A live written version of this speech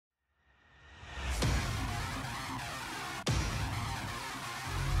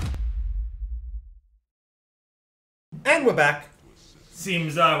And we're back.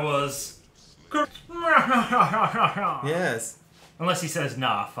 Seems I was... Yes. Unless he says,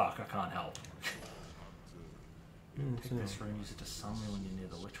 nah, fuck, I can't help. Take this room, use it to summon when you're near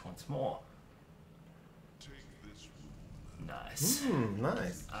the witch once more. Nice.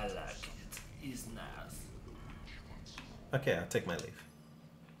 Nice. I like it. He's nice. Okay, I'll take my leave.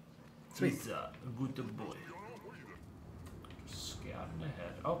 Sweet. He's a good boy. Scouting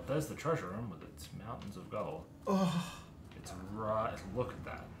ahead. Oh, there's the treasure room with its mountains of gold. Oh. It's right... Look at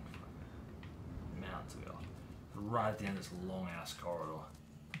that. Mountains of gold. Right at the end of this long-ass corridor.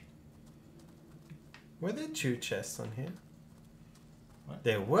 Were there 2 chests on here? What?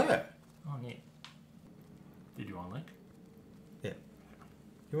 There were. Oh, neat. Did you unlink? Yeah.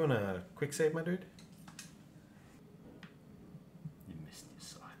 You want a quick save, my dude? You missed your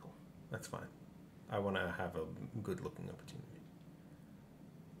cycle. That's fine. I want to have a good looking opportunity.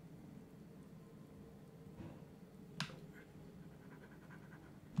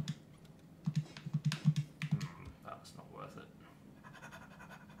 That was not worth it.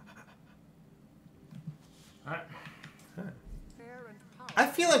 Alright. I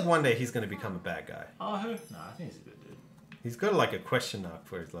feel like one day he's going to become a bad guy. Oh, who? No, I think he's a good dude. He's got like a question mark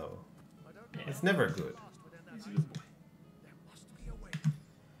for his level. Yeah. It's never good. He's a good boy.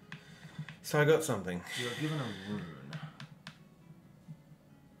 So I got something. You got given a rune.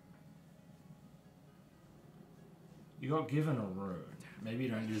 You got given a rune. Maybe you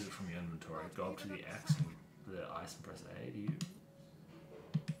don't use it from your inventory. Go up to the X and the ice and press A. Do you?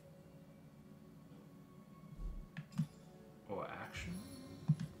 Or action?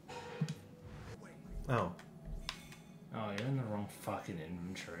 Oh, Oh, you're in the wrong fucking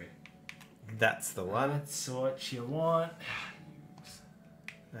inventory. that's the one. That's what you want.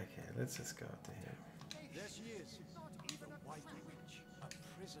 Okay, let's just go up to him.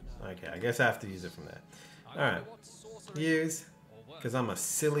 Okay, I guess I have to use it from there. Alright. Use. Because I'm a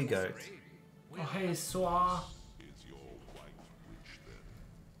silly goat. Oh, hey, Swa.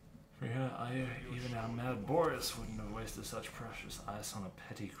 For here, even our mad Boris wouldn't have wasted such precious ice on a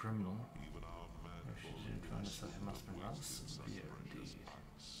petty criminal. If she didn't find us, it must be rather severe indeed.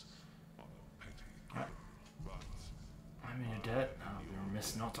 Right. I'm in your debt. I'll be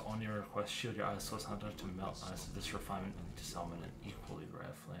remiss not to honor your request. Shield your ice source hunter to melt ice of this refinement and to summon an equally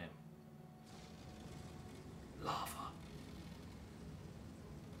rare flame. Lava.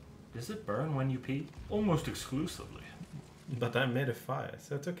 Does it burn when you pee? Almost exclusively. But I'm made of fire,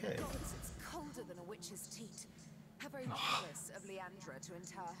 so it's okay. It's colder than a witch's teat. How very jealous of Leandra to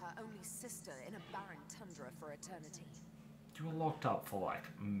inter her only sister in a barren tundra for eternity. You were locked up for like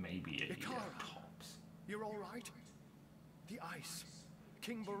maybe a year Icara. tops. You're all right? The ice,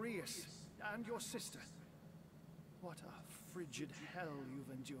 King Boreas, and your sister. What a frigid hell you've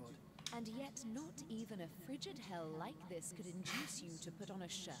endured. And yet not even a frigid hell like this could induce you to put on a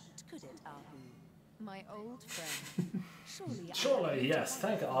shirt, could it, Ahu? My old friend. Surely, yes.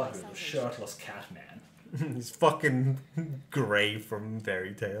 Thank Ahu, the shirtless cat man. He's fucking Grey from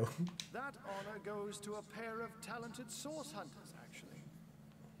Fairy Tale. That honor goes to a pair of talented source hunters, actually.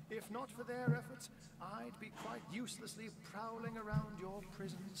 If not for their efforts, I'd be quite uselessly prowling around your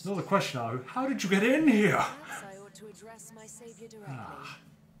prisons. Another question, Ahu. How did you get in here? Perhaps I ought to address my savior directly.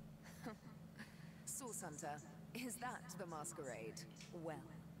 Source Hunter, is that the masquerade? Well,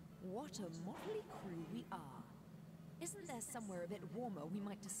 what a motley crew we are. Isn't there somewhere a bit warmer we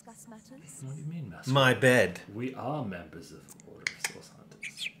might discuss matters? What do you mean, Master? My bed. We are members of the Order of Source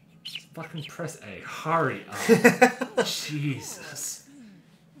Hunters. Just fucking press A. Hurry up. Jesus.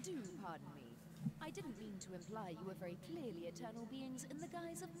 Do pardon me. I didn't mean to imply you were very clearly eternal beings in the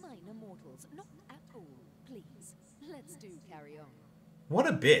guise of minor mortals. Not at all. Please, let's do carry on. What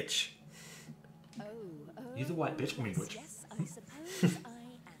a bitch. Oh, You're the white bitch, I mean, which? yes, I suppose I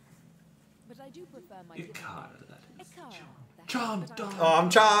am. But I do prefer my Icara, that is. Icara. Charmed dog. Oh, I'm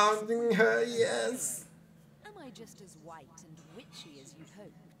charming her, yes. Am I just as white and witchy as you'd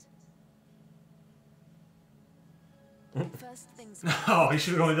hoped? First things Oh, he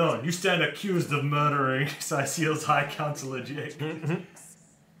should have gone on. You stand accused of murdering Cyciel's High Counselor Jake.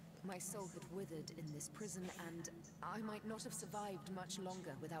 My soul had withered in this prison, and I might not have survived much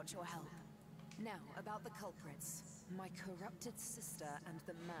longer without your help. Now, about the culprits. My corrupted sister and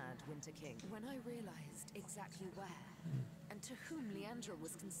the mad Winter King. When I realized exactly where, and to whom Leandra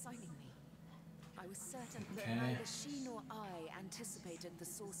was consigning me, I was certain that neither she nor I anticipated the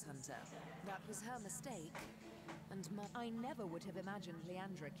Source Hunter. That was her mistake. And I never would have imagined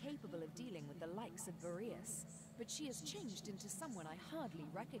Leandra capable of dealing with the likes of Boreas. but she has changed into someone I hardly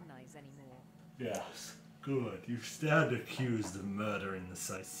recognize anymore. Yes, good. You stand accused of murdering the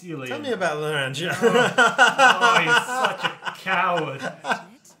Sicilian. Tell me about Lorangia. Oh, he's such a coward.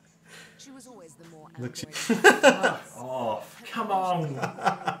 She was always the more Look, Fuck off. Come on.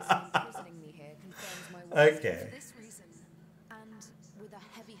 imprisoning me here confirms my words. Okay. For this reason, and with a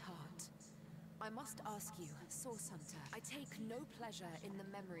heavy heart, I must ask you, Source Hunter, I take no pleasure in the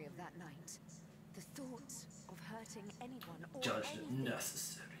memory of that night. The thought of hurting anyone or Judged anything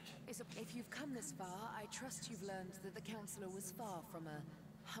necessary. If you've come this far, I trust you've learned that the Counselor was far from a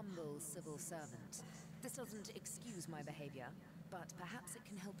humble civil servant. This doesn't excuse my behavior, but perhaps it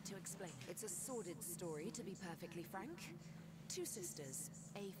can help to explain. It's a sordid story, to be perfectly frank. Two sisters,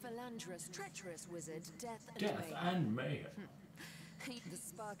 a philanderous, treacherous wizard, Death And mayhem. The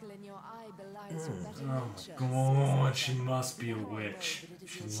sparkle in your eye belies your better Oh nature. my god, she must be a witch.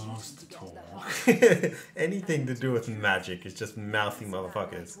 She loves to talk. Anything to do with magic is just mouthy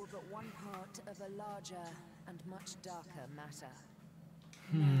motherfuckers. Were but one part of a larger and much darker matter.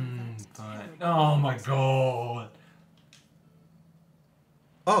 Fine. Oh my god.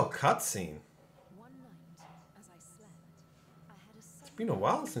 Oh, cutscene. One night, as I slept, I had a It's been a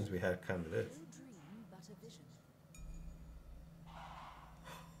while since we had kind of this. no dream but a vision.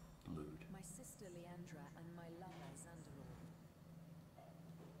 Lewd. My sister Leandra and my lover Xandalor.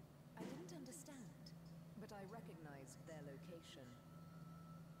 I didn't understand, but I recognized their location.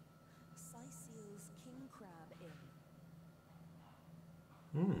 Sicil's King Crab Inn.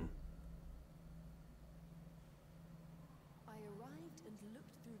 I arrived and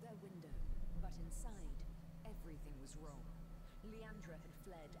looked through their window, but inside, everything was wrong. Leandra had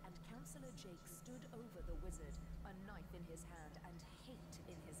fled, and Counselor Jake stood over the wizard, a knife in his hand and hate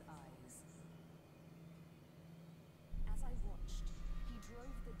in his eyes. As I watched, he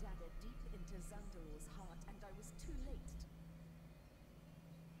drove the dagger deep into Xandalor's heart, and I was too late.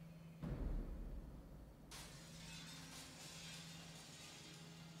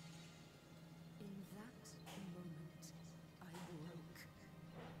 In that moment, I broke.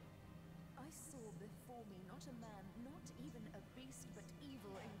 I saw before me not a man, not even a beast, but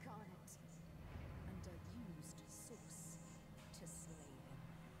evil incarnate. And I used Source to slay him.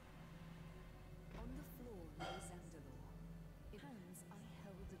 On the floor lay Xandalor. In hands, I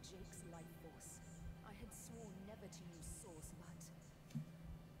held Jake's life force. I had sworn never to use Source, but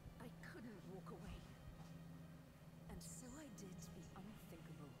I couldn't walk away. And so I did the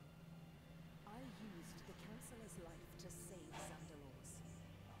unthinkable. I used the Counselor's life to save Xandalor's.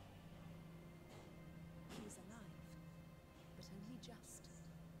 He was alive, but only just.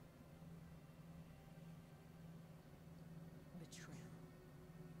 Betrayal.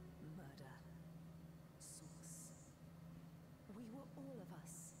 Murder. Source. We were all of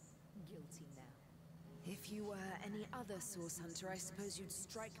us guilty now. If you were any other Source Hunter, I suppose you'd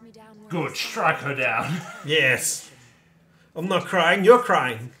strike me down. Good, strike her down. Yes. I'm not crying, you're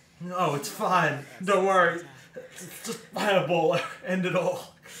crying. No, it's fine. Don't worry. It's just fireball. End it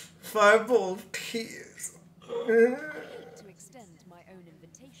all. Fireball tears. To extend my own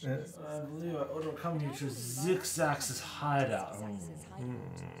invitation. I believe I order come you to Zigzag's hideout.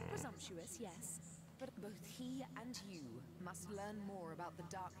 Presumptuous, yes. But both he and you must learn more about the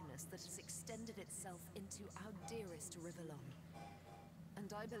darkness that has extended itself into our dearest Rivalon.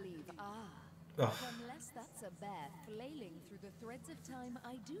 And I believe, unless that's a bear flailing through the threads of time,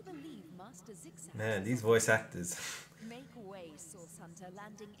 I do believe Master Zigzag. Man, these voice actors. Make way, Source Hunter,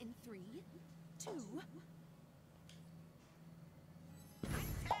 landing in 3, 2.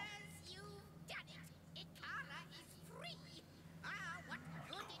 Hunters, you've done it. Icara is free. Ah, what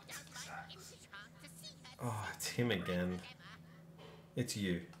good it does my impish heart to see her. Oh, it's him again. It's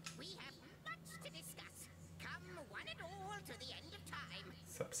you. We have much to discuss. Come one and all to the end of time.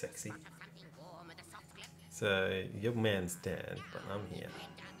 What's up, sexy? Of something warm and a soft grip. So, your man's dead, but I'm here.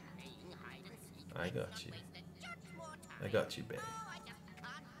 We're done playing hide and seek. I got you. Waste a jot more time. I got you, baby. Oh, I just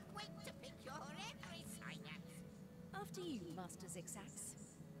can't wait to pick your every synapse. After you, Master Zigzags.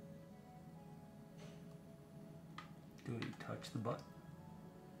 Do you touch the butt?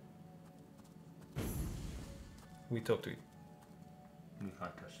 We talked to you. You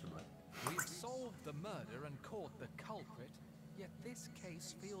can't touch the butt. We've solved the murder and caught the culprit, yet this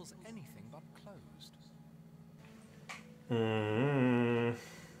case feels anything but closed.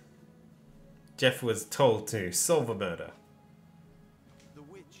 Jeff was told to solve a murder. The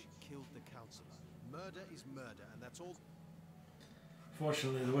witch killed the counselor. Murder is murder, and that's all.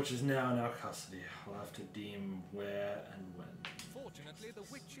 Fortunately, the witch is now in our custody. We'll have to deem where and when. Fortunately, the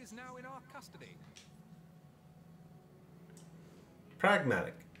witch is now in our custody.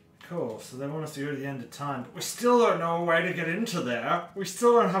 Pragmatic. cool. So they want us to go to the end of time, but we still don't know a way to get into there. We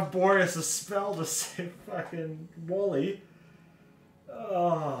still don't have Boreas' spell to save fucking Wally.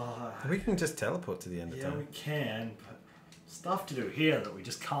 Oh. We can just teleport to the end of Yeah, time. we can, but stuff to do here that we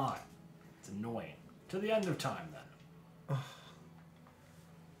just can't. It's annoying. To the end of time, then. I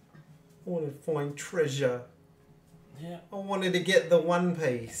want to find treasure. Yeah. I wanted to get the One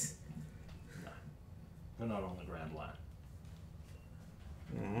Piece. No. We're not on the Grand Line.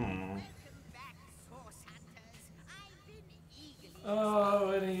 Welcome back, Source Hunters. I've been eagerly Oh,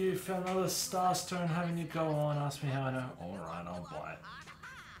 and you found another star stone having you go on. Ask me how I know. Alright, I'll buy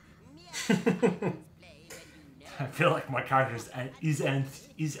it. I feel like my character is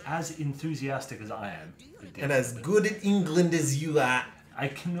as enthusiastic as I am. And as good at England as you are. I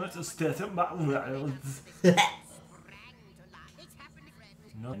cannot state my words.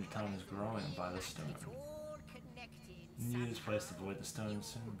 No time is growing by the stone. News place to avoid the stone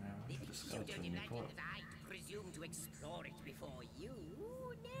soon. We discovered a new portal. presume to explore it before you.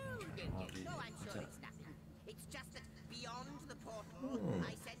 No, I'm sure it's nothing. It's just that beyond the portal,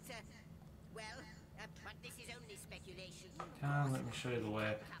 I sense well, but this is only speculation. Let me show you the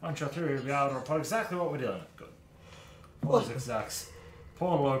way. Once you're through, you'll be able to report exactly what we're doing. Good. All zigzags.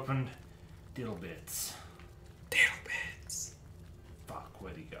 Portal opened. Diddle bits. Diddle bits. Fuck,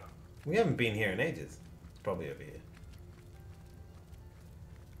 where'd he go? We haven't been here in ages. It's probably over here.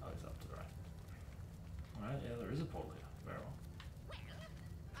 Oh, he's up to the right. Alright, yeah, there is a portal here. Very well.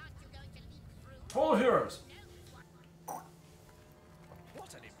 Aren't you going to leap through? Portal heroes!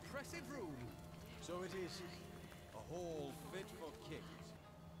 What an impressive room! So it is a hall fit for kings.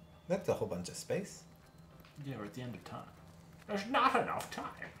 That's a whole bunch of space. Yeah, we're at the end of time. There's not enough time.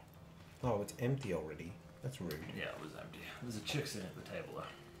 Oh, it's empty already. That's rude. Yeah, it was empty. There's a chick sitting at the table though.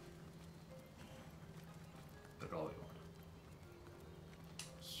 But all you want.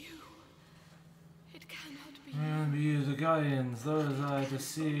 You. It cannot be. And you, the guardians, those I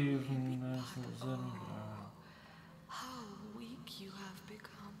deceive, and How weak you have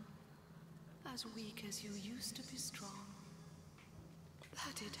become. As weak as you used to be strong.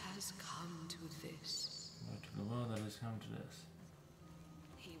 That it has come to this. to the world that has come to this.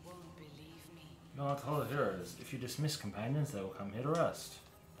 He won't believe me. You are told heroes. If you dismiss companions, they will come here to rest.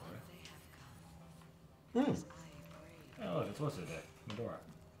 They have come. Hmm. I pray. Oh, look, it's what's her day? Medora.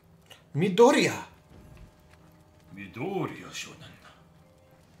 Midoriya! Midoriya shonen.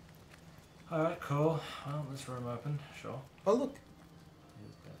 Alright, cool. Well, this room open, sure. Oh, look.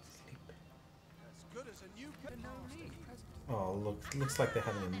 As good as a new Oh, look. Looks like they're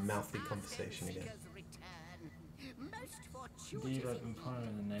having a mouthy conversation again. Indeed, I've been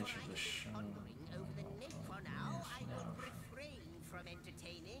pondering the nature of the show. Over the net for now, I will refrain from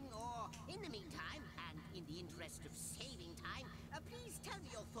entertaining, or in the meantime, and in the interest of saving time, please tell me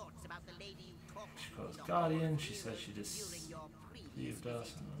your thoughts about the lady you talked She to. calls Guardian. She said she during deceived your previous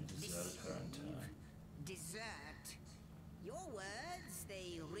us and we deserted her in turn. Desert. Your words,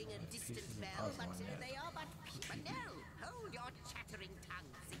 they ring a distant pieces of bell, puzzle but in there. they are but people. No, hold your chattering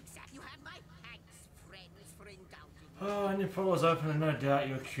tongues, Zigzag. You have my thanks, friends, for indulging me. Oh, and your portal is open, and no doubt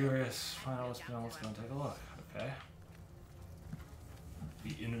you're curious. Find out what's beyond. Let's go and take a look. Okay.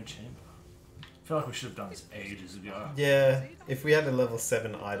 The inner chamber. I feel like we should have done this ages ago. Yeah, if we had a level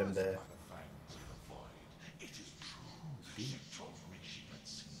 7 item there.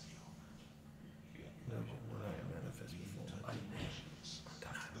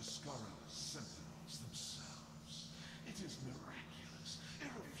 The Scarlet Sentinels themselves. It is miraculous,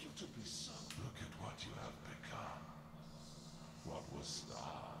 irrefutably so. Look at what you have become. What was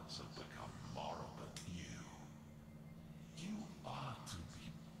stars have become moral than you. You are to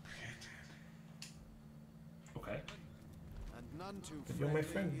be pitied. Okay. and none too But you're my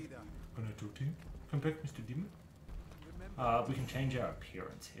friendly friend. either. Gonna talk to you. Come back, Mr. Demon. We can change our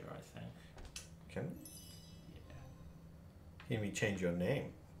appearance here, I think. Can we? Yeah. Can we change your name?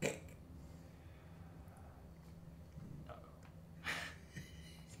 No.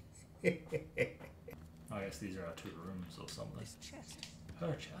 I guess these are our two rooms or something. This chest. Her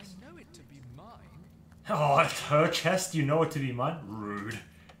I chest. know it to be mine. Oh, it's her chest? You know it to be mine? Rude.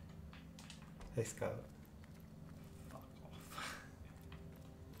 Hey, Scarlet. Fuck off.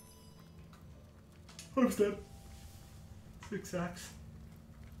 Homestead. 6 axe.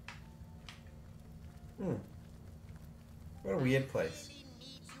 Hmm. What a weird place. Really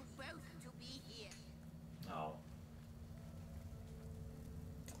need you both to be here. No.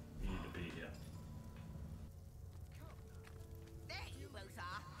 You need to be here. There you both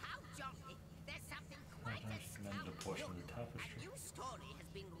are. How jolly. There's something quite I've recommended a portion of the A tapestry. new story has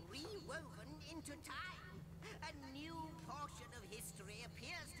been rewoven into time. A new portion of history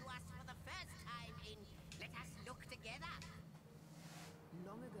appears to us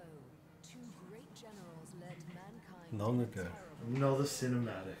generals led mankind Long in a ago. terrible Another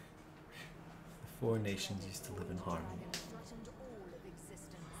cinematic. The four nations used to live in harmony. dragon threatened all of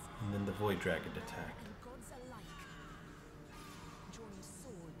existence, And then the Void Dragon attacked. and gods alike joined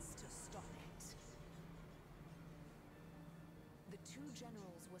swords to stop it. The two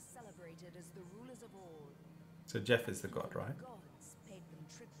generals were celebrated as the rulers of all. So Jeff is the god, right? Gods paid them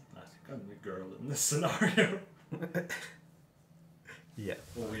tribute. I think I'm the girl in this scenario. Yeah.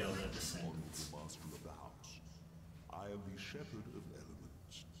 Or we are their I am descendants. the master of the house. I am the shepherd of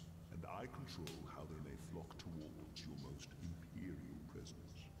elements, and I control how they may flock towards your most imperial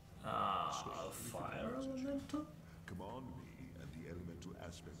presence. Ah, fire elemental? Command me, and the elemental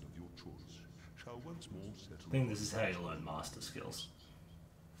aspect of your choice shall once more settle. I think this is how you learn master skills.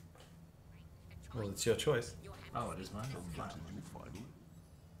 Well, it's your choice. Oh, it is mine? That is your final.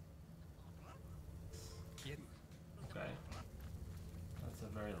 Okay. That's a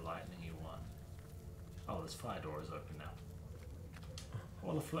very lightning-y one. Oh, there's fire doors open now.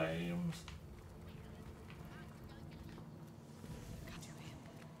 All the flames. To him,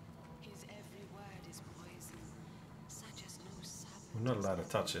 his every word is poison, such as no sabbath. We're not allowed to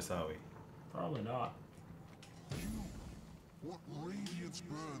touch this, are we? Probably not. What radiance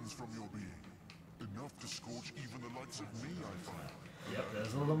burns from your being? Enough to scorch even the likes of me, I find. Yep,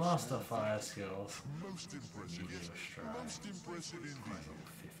 there's all the master fire skills. Most impressive, Meteor yes. strike. Most impressive indeed. Level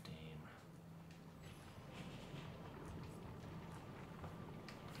 15.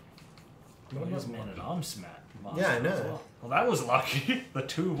 What is Man-at-Arms smat? Yeah, I Master know. as Well. Well, that was lucky. The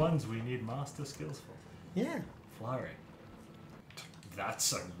two ones we need master skills for. Yeah. Flurry.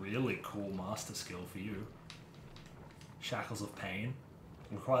 That's a really cool master skill for you. Shackles of Pain.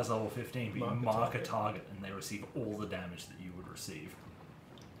 Requires level 15, but you mark a target and they receive all the damage that you would receive.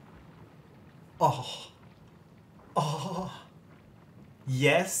 Oh. Oh.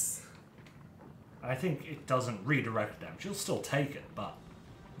 Yes. I think it doesn't redirect damage. You'll still take it, but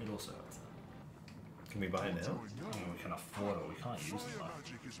it also hurts. Can we buy it now? I mean, we can afford it, we can't use it though.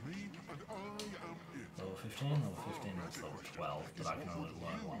 Magic is me, and I am it. Level 15? Level 15 is level 12, but I can only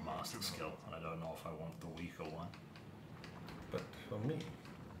learn one master skill, and I don't know if I want the weaker one. But for me.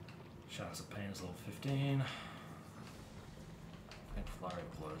 Shadows of Pain is level 15. I think Flurry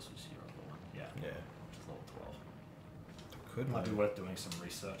of Blows was your other one. Yeah, Yeah. which is level 12. Could Might be we? worth doing some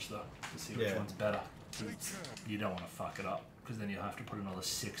research though, to see which Yeah. one's better. 'Cause you don't want to fuck it up, because then you'll have to put another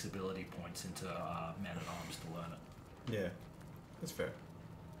 6 ability points into Man-at-Arms to learn it. Yeah. That's fair.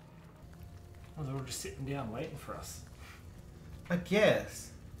 Oh, they were just sitting down waiting for us. I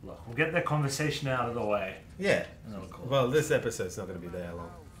guess. Look, we'll get that conversation out of the way, Yeah. and then we'll call it. Well, this episode's not going to be that long.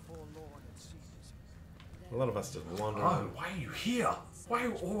 How forlorn it seems. A lot of us just wander Oh, around. why are you here? Why are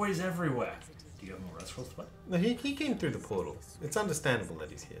you always everywhere? Do you have more rest rolls to play? No, he came through the portal. It's understandable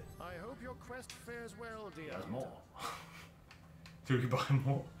that he's here. I hope your quest fares well, dear. There's more. Do we buy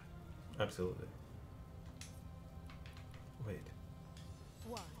more? Absolutely. Wait.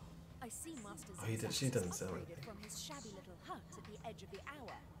 Why? I see Master's Oh, she doesn't sell upgraded anything. from his shabby little hut at the edge of the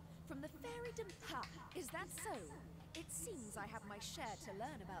hour. From the fairydom. Ha! Is that so? It seems I have my share to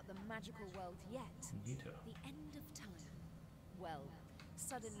learn about the magical world yet. You too. The end of time. Well,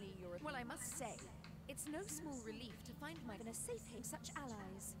 suddenly you're. Well, I must say, it's no small relief to find my in a safe haven such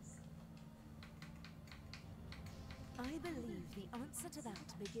allies. I believe the answer to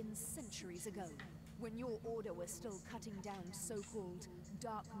that begins centuries ago, when your order was still cutting down so-called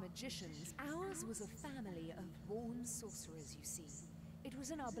dark magicians. Ours was a family of born sorcerers, you see. It was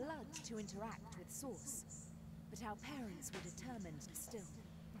in our blood to interact with Source. But our parents were determined still.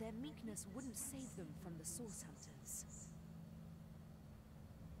 Their meekness wouldn't save them from the Source Hunters.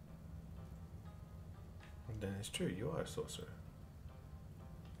 Then it's true, you are a sorcerer.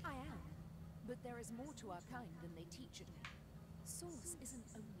 I am, but there is more to our kind than they teach at me. Source isn't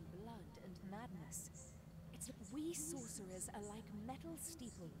only blood and madness. It's we sorcerers are like metal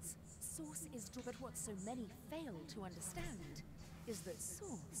steeples. Source is but what so many fail to understand is that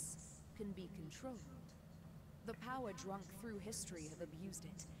Source can be controlled. The power drunk through history have abused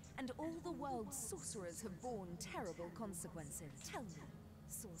it, and all the world's sorcerers have borne terrible consequences. Tell me,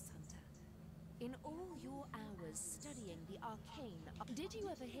 Source Hunter, in all your hours studying the arcane, did you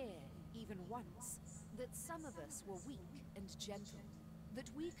ever hear, even once, that some of us were weak and gentle? That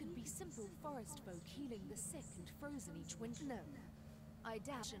we could be simple forest folk healing the sick and frozen each winter? No. I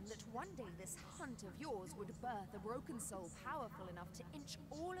doubt that one day this hunt of yours would birth a broken soul powerful enough to inch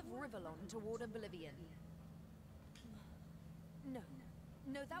all of Rivalon toward oblivion. No.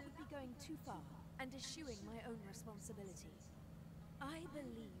 No, that would be going too far, and eschewing my own responsibility. I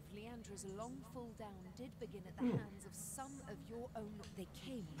believe Leandra's long fall down did begin at the hands of some of your own. They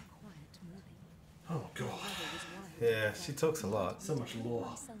came in quiet moving. Oh god. Yeah, she talks a lot. So much lore.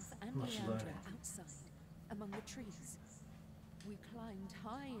 Myself and Much Leandra learning. outside, among the trees. We climbed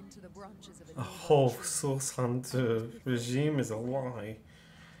high into the branches of a A nearby whole tree. source hunter regime is a lie.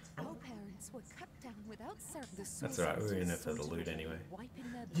 Our parents were cut down without ceremony. That's alright, we were in it for the loot anyway.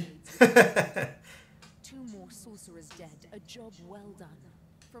 Wiping their blades with 2 more sorcerers dead, a job well done.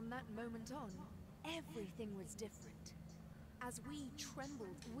 From that moment on, everything was different. As we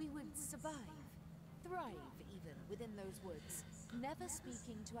trembled, we would survive, thrive even within those woods, never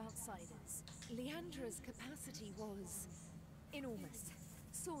speaking to outsiders. Leandra's capacity was enormous.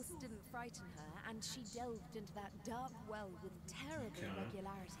 Source didn't frighten her, and she delved into that dark well with terrible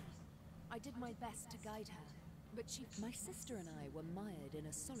regularity. I did my best to guide her, but my sister and I were mired in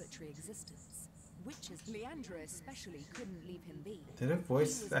a solitary existence. Witches, Leandra especially, couldn't leave him be. Did her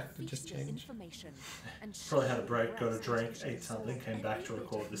voice He was actor a just feast of change? information, and Probably had a she break, got a rest drink, until she ate something, absorbed came back to every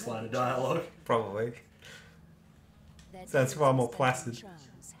record bit this of line of knowledge. dialogue. Probably. Their Sounds days far were more spent on placid.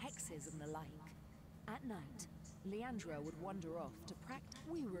 Charms, hexes, and the like. At night, Leandra would wander off to practice.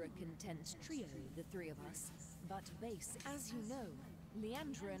 We were a content trio, the 3 of us. But base, as you know,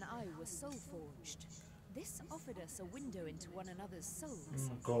 Leandra and I were soul-forged. This offered us a window into one another's souls.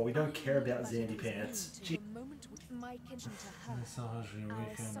 Oh god, we don't care about Zandy Pants. To the moment with my connection to her,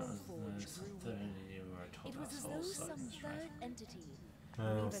 our soul-forged grew. It was as though some third entity Oh,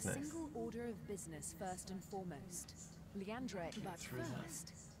 gave a that's nice. single order of business first and foremost. Leandra, but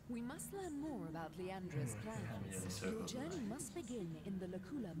first, we must learn more about Leandra's plans. Your journey must begin in the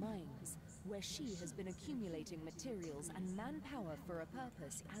Lacula mines, where she has been accumulating materials and manpower for a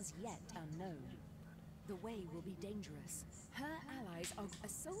purpose as yet unknown. The way will be dangerous. Her allies are... A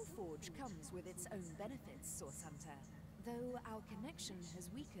soul forge comes with its own benefits, Source Hunter. Though our connection has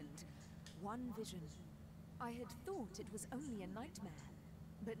weakened, one vision. I had thought it was only a nightmare,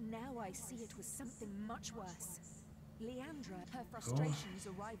 but now I see it was something much worse. Leandra, her frustrations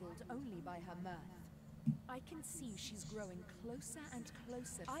are rivaled only by her mirth. I can see she's growing closer and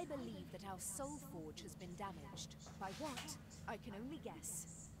closer. I believe that our soul forge has been damaged. By what? I can only guess.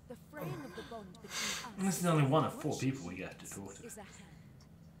 The fraying of the bond between us... And this is only one of 4 people we get to talk to. ...is a hand.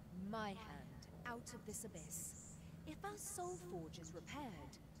 My hand, out of this abyss. If our soul forge is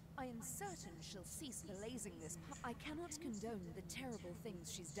repaired, I am certain she'll cease blazing this... I cannot condone the terrible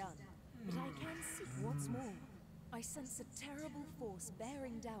things she's done, but I can see what's more. I sense a terrible force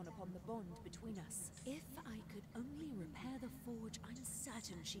bearing down upon the bond between us. If I could only repair the forge, I'm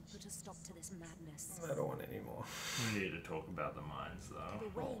certain she'd put a stop to this madness. I don't want any more. We need to talk about the mines, though.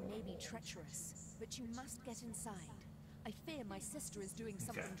 The way may be treacherous, but you must get inside. I fear my sister is doing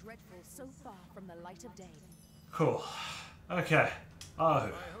something dreadful so far from the light of day. Cool. Okay. Oh. I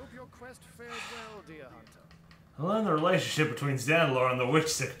hope your quest fares well, dear hunter. I learned the relationship between Zandelor and the witch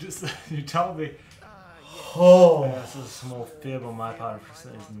sickness. You told me. Oh. This is a small fib on my part.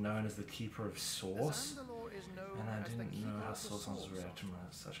 Is known as the Keeper of Source. And I didn't know how Source Hunters react to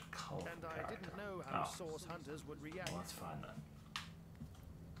such a colorful And I character. didn't know how source hunters would react. Well, that's fine then.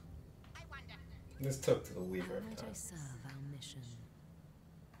 I wonder. Let's talk to the Weaver. How might I serve our mission?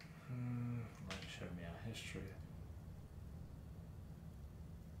 Might show me our history.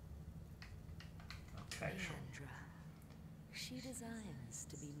 Okay, sure. Leandra. She desires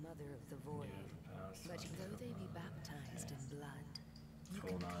to be Mother of the Void, but though they be baptized in blood, you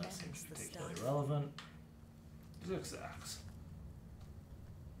Cool, can no, that seems cleanse the particularly stuff. relevant. Zigzags.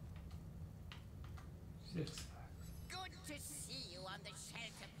 Zigzags. Good to see you on the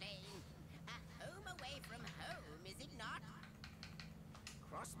shelter plane. A home away from home, is it not?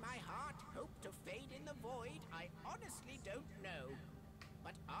 Cross my heart, hope to fade in the void. I honestly don't know.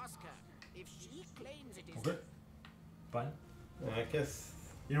 But ask her if she claims it is. Okay. Fine. I guess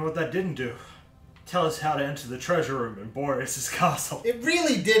You know what that didn't do? Tell us how to enter the treasure room in Boreas's castle. it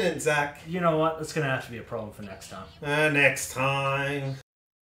really didn't, Zach. You know what? It's gonna have to be a problem for next time. Next time.